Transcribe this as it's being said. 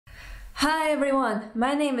Hi everyone,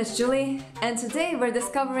 my name is Julie and today we're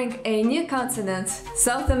discovering a new continent,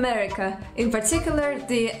 South America, in particular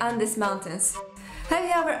the Andes Mountains. Have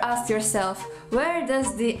you ever asked yourself, where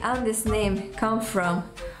does the Andes name come from?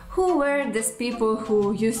 Who were these people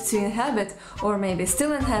who used to inhabit, or maybe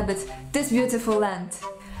still inhabit, this beautiful land?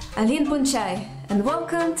 Alin Punchai, and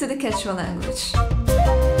welcome to the Quechua language.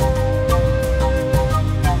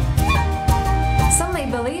 Some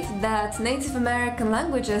may believe that Native American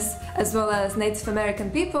languages, as well as Native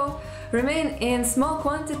American people, remain in small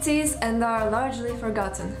quantities and are largely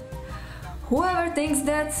forgotten. Whoever thinks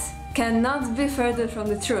that cannot be further from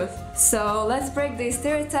the truth. So let's break these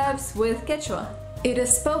stereotypes with Quechua. It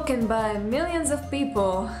is spoken by millions of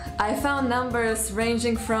people. I found numbers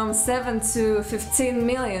ranging from 7 to 15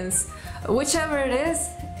 millions. Whichever it is,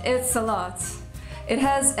 it's a lot. It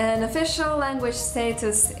has an official language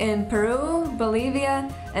status in Peru, Bolivia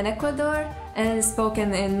and Ecuador, and is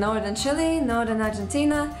spoken in northern Chile, northern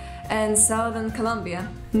Argentina and southern Colombia.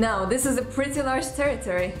 Now, this is a pretty large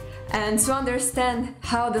territory, and to understand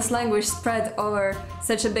how this language spread over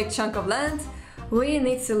such a big chunk of land, we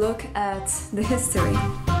need to look at the history.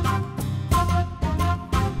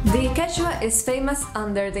 The Quechua is famous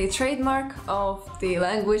under the trademark of the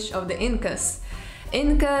language of the Incas.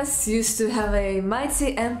 Incas used to have a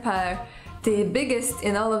mighty empire, the biggest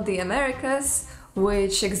in all of the Americas,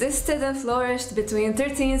 which existed and flourished between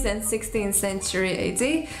 13th and 16th century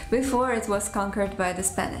AD before it was conquered by the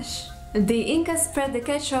Spanish. The Incas spread the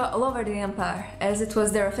Quechua all over the empire, as it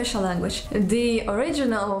was their official language. The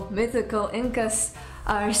original mythical Incas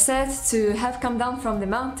are said to have come down from the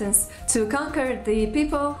mountains to conquer the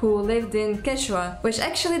people who lived in Quechua, which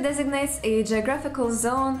actually designates a geographical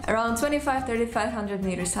zone around 2,500–3,500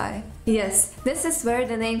 meters high. Yes, this is where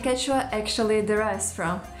the name Quechua actually derives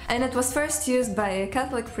from, and it was first used by a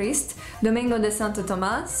Catholic priest, Domingo de Santo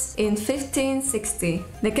Tomás, in 1560.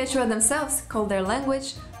 The Quechua themselves called their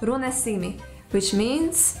language Runasimi, which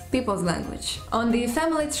means people's language. On the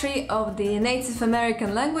family tree of the Native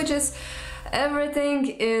American languages, everything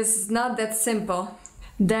is not that simple.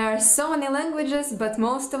 There are so many languages, but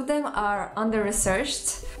most of them are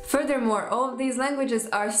under-researched. Furthermore, all of these languages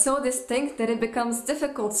are so distinct that it becomes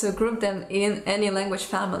difficult to group them in any language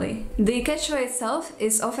family. The Quechua itself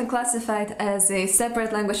is often classified as a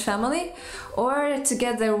separate language family, or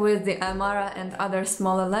together with the Aymara and other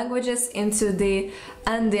smaller languages into the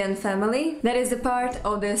Andean family, that is a part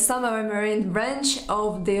of the Samo-Amerindian branch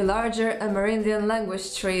of the larger Amerindian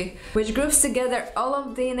language tree, which groups together all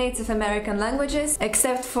of the Native American languages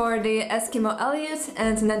except for the Eskimo-Aleut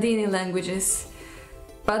and Nadini languages.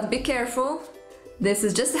 But be careful, this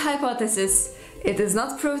is just a hypothesis, it is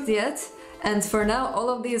not proved yet, and for now all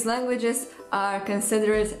of these languages are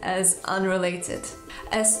considered as unrelated.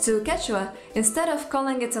 As to Quechua, instead of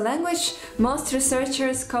calling it a language, most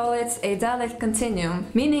researchers call it a dialect continuum,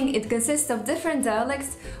 meaning it consists of different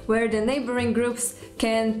dialects where the neighboring groups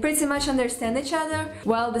can pretty much understand each other,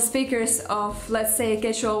 while the speakers of, let's say,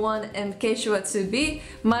 Quechua 1 and Quechua 2b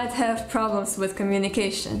might have problems with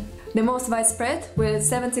communication. The most widespread, with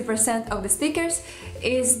 70% of the speakers,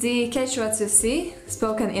 is the Quechua 2c,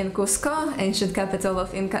 spoken in Cusco, ancient capital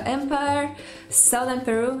of Inca Empire, southern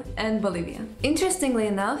Peru and Bolivia. Interestingly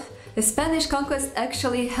enough, the Spanish conquest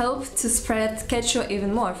actually helped to spread Quechua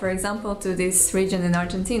even more, for example, to this region in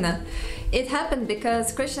Argentina. It happened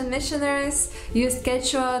because Christian missionaries used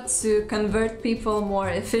Quechua to convert people more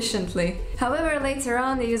efficiently. However, later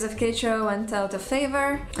on the use of Quechua went out of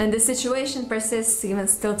favor, and the situation persists even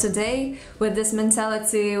still today with this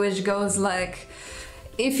mentality which goes like,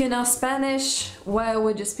 if you know Spanish, why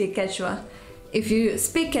would you speak Quechua? If you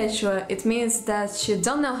speak Quechua, it means that you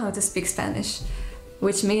don't know how to speak Spanish,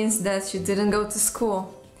 which means that you didn't go to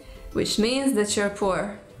school, which means that you're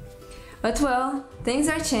poor. But well, things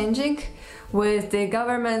are changing, with the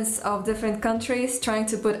governments of different countries trying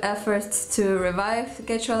to put efforts to revive the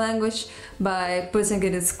Quechua language by putting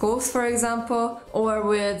it in schools, for example, or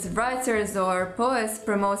with writers or poets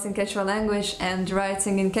promoting Quechua language and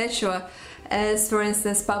writing in Quechua, as for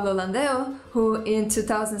instance Pablo Landeo, who in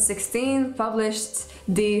 2016 published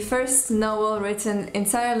the first novel written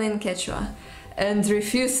entirely in Quechua and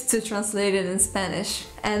refused to translate it in Spanish.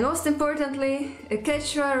 And most importantly, a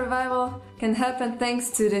Quechua revival can happen thanks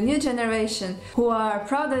to the new generation, who are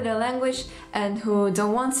proud of their language and who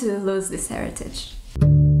don't want to lose this heritage.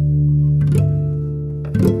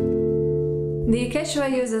 The Quechua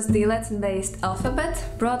uses the Latin-based alphabet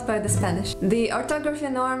brought by the Spanish. The orthography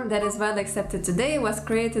norm that is widely accepted today was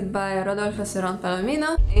created by Rodolfo Cerón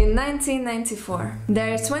Palomino in 1994.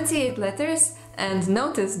 There are 28 letters and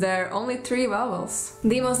notice there are only 3 vowels.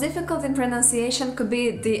 The most difficult in pronunciation could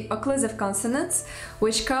be the occlusive consonants,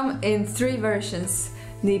 which come in 3 versions.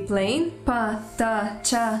 The plain, pa, ta,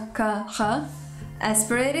 cha, ka, ha,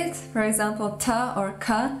 aspirated, for example ta or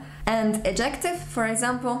ka, and ejective, for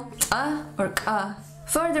example a or ka.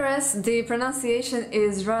 For the rest, the pronunciation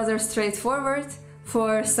is rather straightforward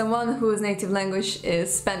for someone whose native language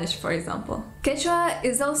is Spanish, for example. Quechua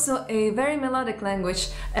is also a very melodic language,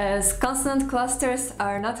 as consonant clusters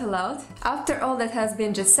are not allowed. After all that has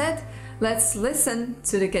been just said, let's listen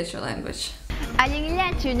to the Quechua language. Ayang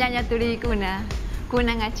ilyachu nyanya turi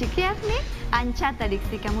kuna nga chikiakni anchata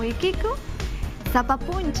dixikamu ikiku Sapa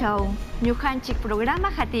punchaw, nyuhanchik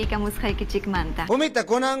programa hatika mushaykichik manta. Umita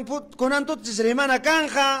kunan tutisrimana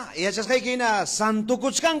kanja, yachashaykina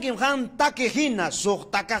santukuchkankim han takihina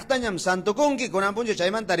suq takaqtañam santukunki kunan puncha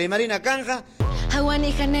chaymanta rimarina kanja.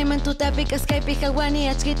 Hawani hanayman tutapi kaskaypi hawani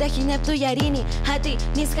achkita hinaptu yarini hati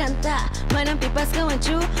niskanta manan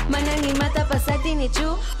pipaskawanchu manan nimata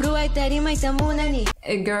pasatinichu ruayta rimayta munani.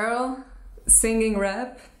 A girl singing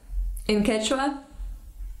rap in Quechua?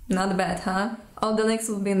 Not bad, huh? All the links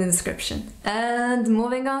will be in the description. And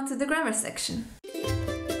moving on to the grammar section.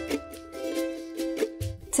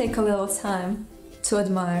 Take a little time to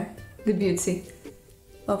admire the beauty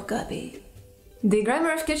of Gabi. The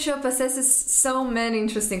grammar of Quechua possesses so many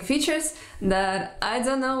interesting features that I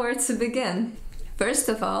don't know where to begin. First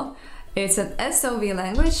of all, it's an SOV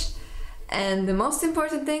language, and the most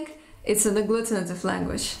important thing, it's an agglutinative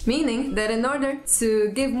language, meaning that in order to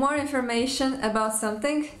give more information about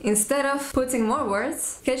something, instead of putting more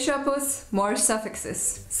words, Quechua puts more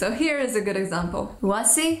suffixes. So here is a good example.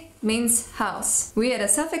 Wasi means house. We add a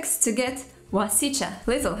suffix to get wasicha,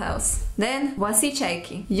 little house. Then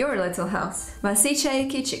wasichaiki, your little house.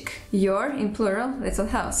 Wasichaikichik, your, in plural, little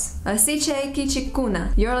house.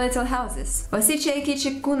 Wasichaikichikuna, your little houses.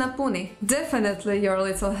 Wasichaikichikuna puni, definitely your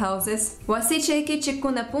little houses.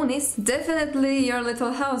 Wasichaikichikuna punis, definitely your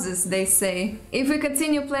little houses, they say. If we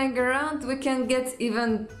continue playing around, we can get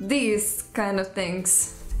even these kind of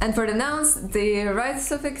things. And for the nouns, the right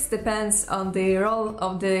suffix depends on the role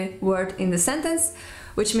of the word in the sentence,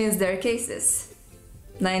 which means there are cases.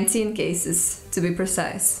 19 cases, to be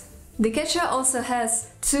precise. The Quechua also has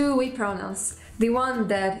 2 we pronouns, the one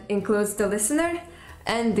that includes the listener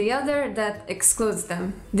and the other that excludes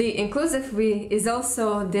them. The inclusive we is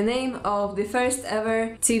also the name of the first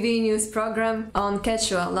ever TV news program on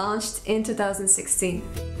Quechua, launched in 2016.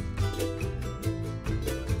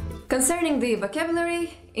 Concerning the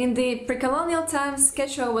vocabulary, in the pre-colonial times,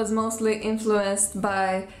 Quechua was mostly influenced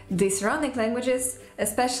by the surrounding languages,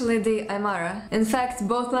 especially the Aymara. In fact,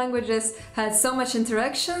 both languages had so much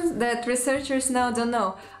interaction that researchers now don't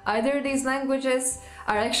know. Either these languages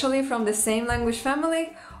are actually from the same language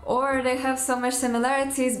family, or they have so much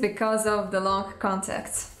similarities because of the long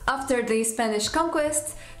contact. After the Spanish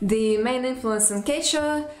conquest, the main influence on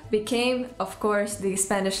Quechua became, of course, the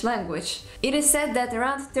Spanish language. It is said that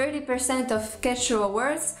around 30% of Quechua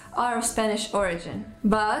words are of Spanish origin.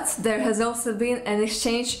 But there has also been an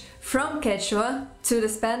exchange from Quechua to the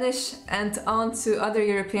Spanish and on to other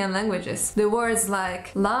European languages. The words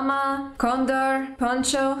like llama, condor,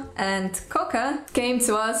 poncho and coca came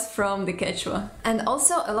to us from the Quechua. And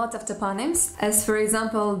also a lot of toponyms, as for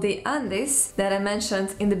example the Andes that I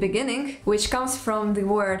mentioned in the beginning, which comes from the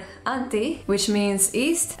word anti, which means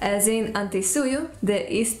east, as in Antisuyu,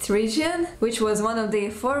 the east region, which was one of the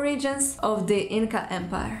 4 regions of the Inca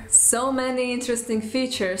Empire. So many interesting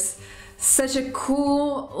features. Such a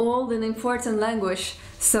cool, old and important language,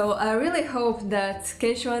 so I really hope that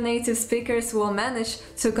Quechua native speakers will manage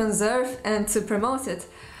to conserve and to promote it.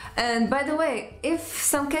 And by the way, if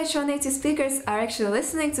some Quechua native speakers are actually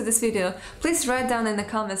listening to this video, please write down in the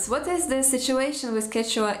comments what is the situation with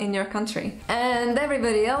Quechua in your country. And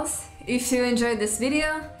everybody else, if you enjoyed this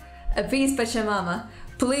video, a peace Pachamama.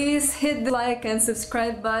 Please hit the like and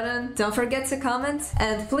subscribe button, don't forget to comment,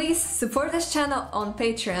 and please support this channel on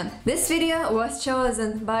Patreon. This video was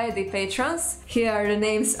chosen by the patrons. Here are the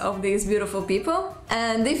names of these beautiful people.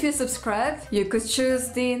 And if you subscribe, you could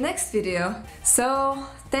choose the next video. So,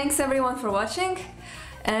 thanks everyone for watching,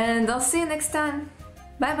 and I'll see you next time.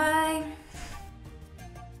 Bye bye!